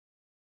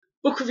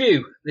Book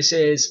review. This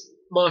is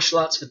Martial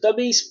Arts for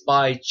Dummies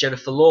by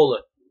Jennifer Lawler.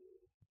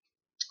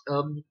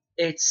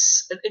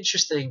 It's an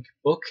interesting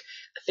book.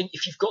 I think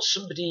if you've got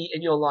somebody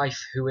in your life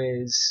who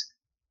is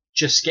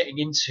just getting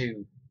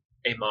into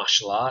a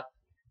martial art,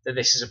 then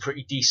this is a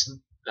pretty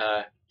decent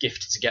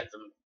gift to get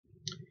them.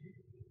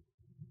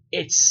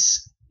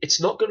 It's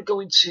not going to go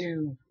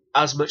into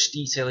as much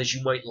detail as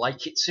you might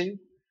like it to.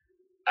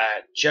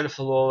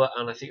 Jennifer Lawler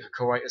and I think her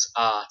co-writers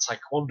are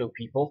Taekwondo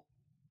people.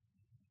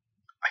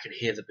 I can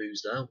hear the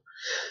boos now.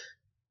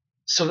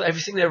 So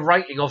everything they're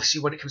writing,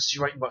 obviously, when it comes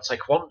to writing about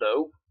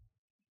Taekwondo,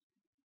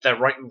 they're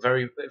writing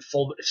very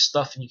informative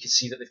stuff, and you can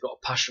see that they've got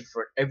a passion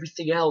for it.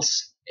 Everything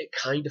else, it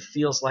kind of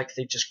feels like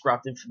they've just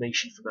grabbed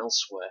information from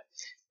elsewhere.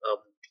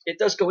 It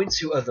does go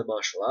into other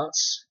martial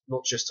arts,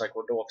 not just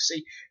Taekwondo,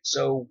 obviously.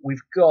 So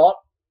we've got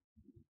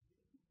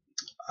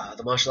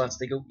the martial arts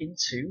they go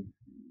into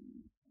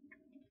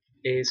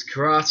is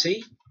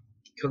karate,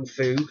 kung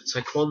fu,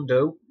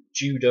 taekwondo,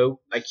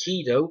 judo,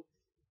 aikido,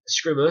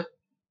 eskrima,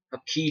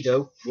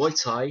 hapkido,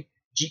 muay thai,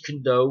 jeet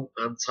kune do,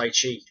 and tai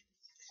chi.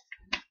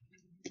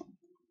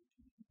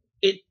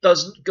 It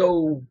doesn't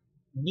go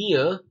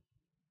near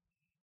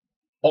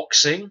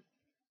boxing,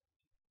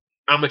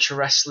 amateur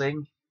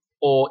wrestling,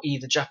 or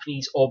either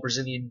Japanese or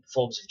Brazilian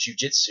forms of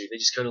jiu-jitsu. They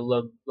just kind of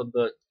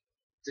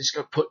they just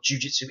kind of put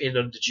jiu-jitsu in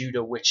under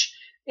judo, which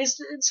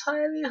isn't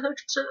entirely 100%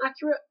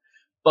 accurate,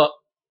 but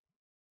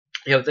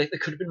you know, there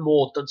could have been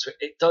more done to it.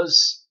 It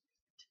does.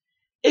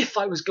 If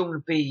I was going to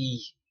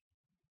be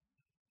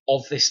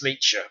of this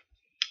nature,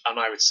 and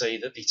I would say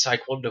that the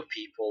Taekwondo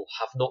people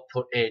have not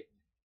put in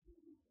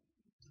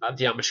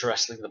the amateur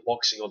wrestling, the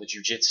boxing, or the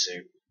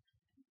jiu-jitsu,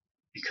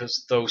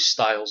 because those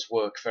styles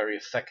work very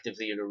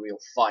effectively in a real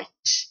fight,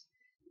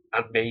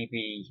 and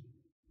maybe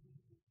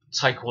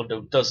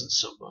Taekwondo doesn't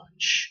so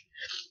much.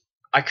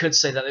 I could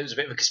say that it was a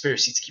bit of a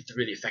conspiracy to keep the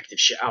really effective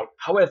shit out.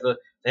 However,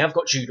 they have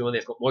got judo and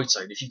they've got Muay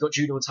Thai, and if you've got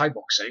judo and Thai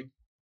boxing,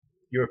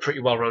 you're a pretty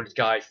well-rounded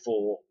guy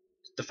for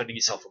defending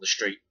yourself on the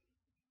street.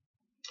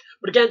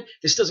 But again,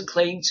 this doesn't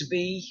claim to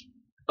be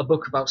a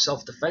book about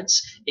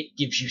self-defense. It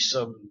gives you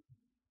some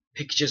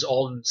pictures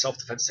on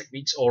self-defense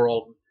techniques or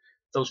on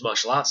those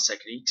martial arts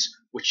techniques,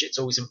 which it's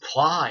always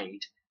implied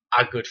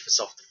are good for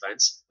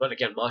self-defense. But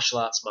again, martial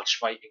arts, match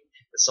fighting,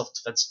 and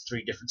self-defense are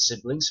three different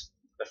siblings.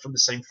 They're from the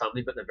same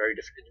family, but they're very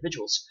different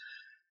individuals.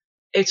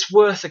 It's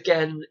worth,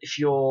 again, if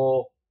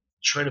you're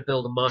trying to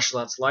build a martial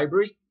arts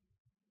library.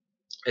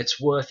 It's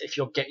worth if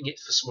you're getting it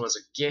for someone as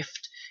a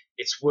gift.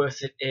 It's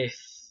worth it if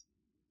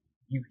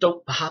you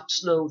don't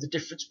perhaps know the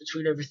difference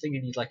between everything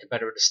and you'd like a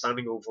better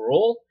understanding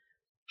overall.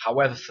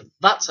 However, for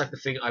that type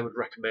of thing, I would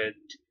recommend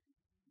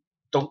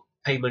don't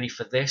pay money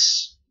for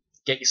this.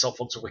 Get yourself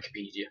onto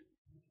Wikipedia.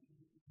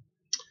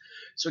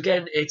 So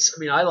again,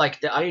 I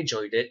liked it, I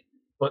enjoyed it,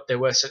 but there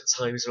were certain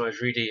times when I was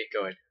reading it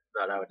going,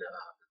 no, that would never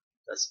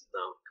happen.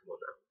 Come on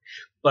now.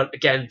 But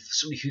again, for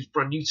somebody who's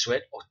brand new to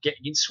it or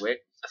getting into it,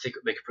 I think it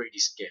would make a pretty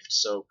decent gift.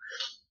 So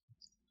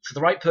for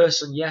the right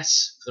person,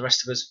 yes. For the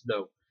rest of us,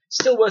 no.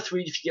 Still worth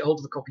reading if you get hold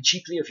of a copy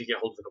cheaply or if you get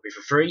hold of a copy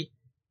for free.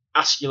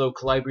 Ask your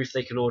local library if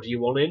they can order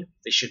you one in.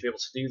 They should be able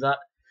to do that.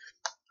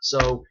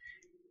 So,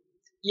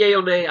 yay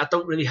or nay, I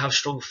don't really have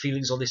strong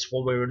feelings on this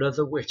one way or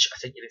another, which I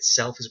think in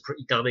itself is a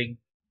pretty damning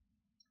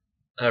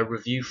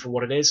review for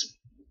what it is.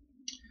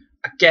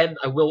 Again,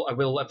 I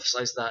will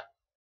emphasise that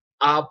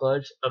our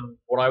bud and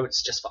what I would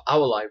suggest for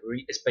our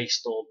library is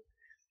based on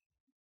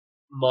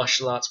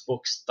martial arts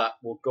books that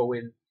will go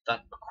in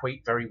that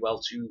equate very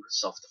well to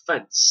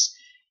self-defense.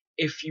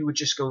 If you were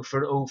just going for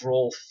an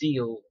overall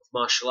feel of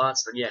martial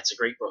arts, then yeah, it's a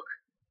great book.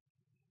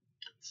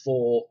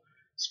 For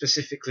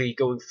specifically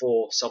going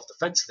for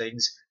self-defense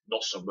things,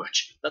 not so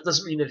much. That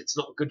doesn't mean that it's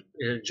not a good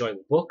and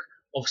enjoyable book.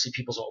 Obviously,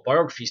 people's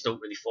autobiographies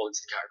don't really fall into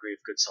the category of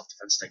good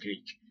self-defense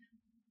technique.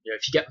 You know,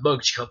 if you get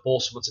mugged, you can't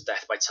bore someone to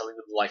death by telling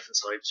them the life and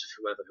times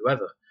of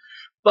whoever.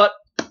 But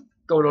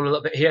going on a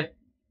little bit here,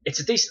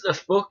 it's a decent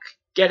enough book.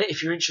 Get it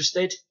if you're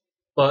interested,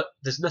 but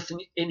there's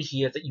nothing in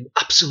here that you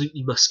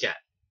absolutely must get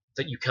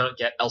that you can't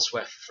get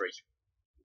elsewhere for free.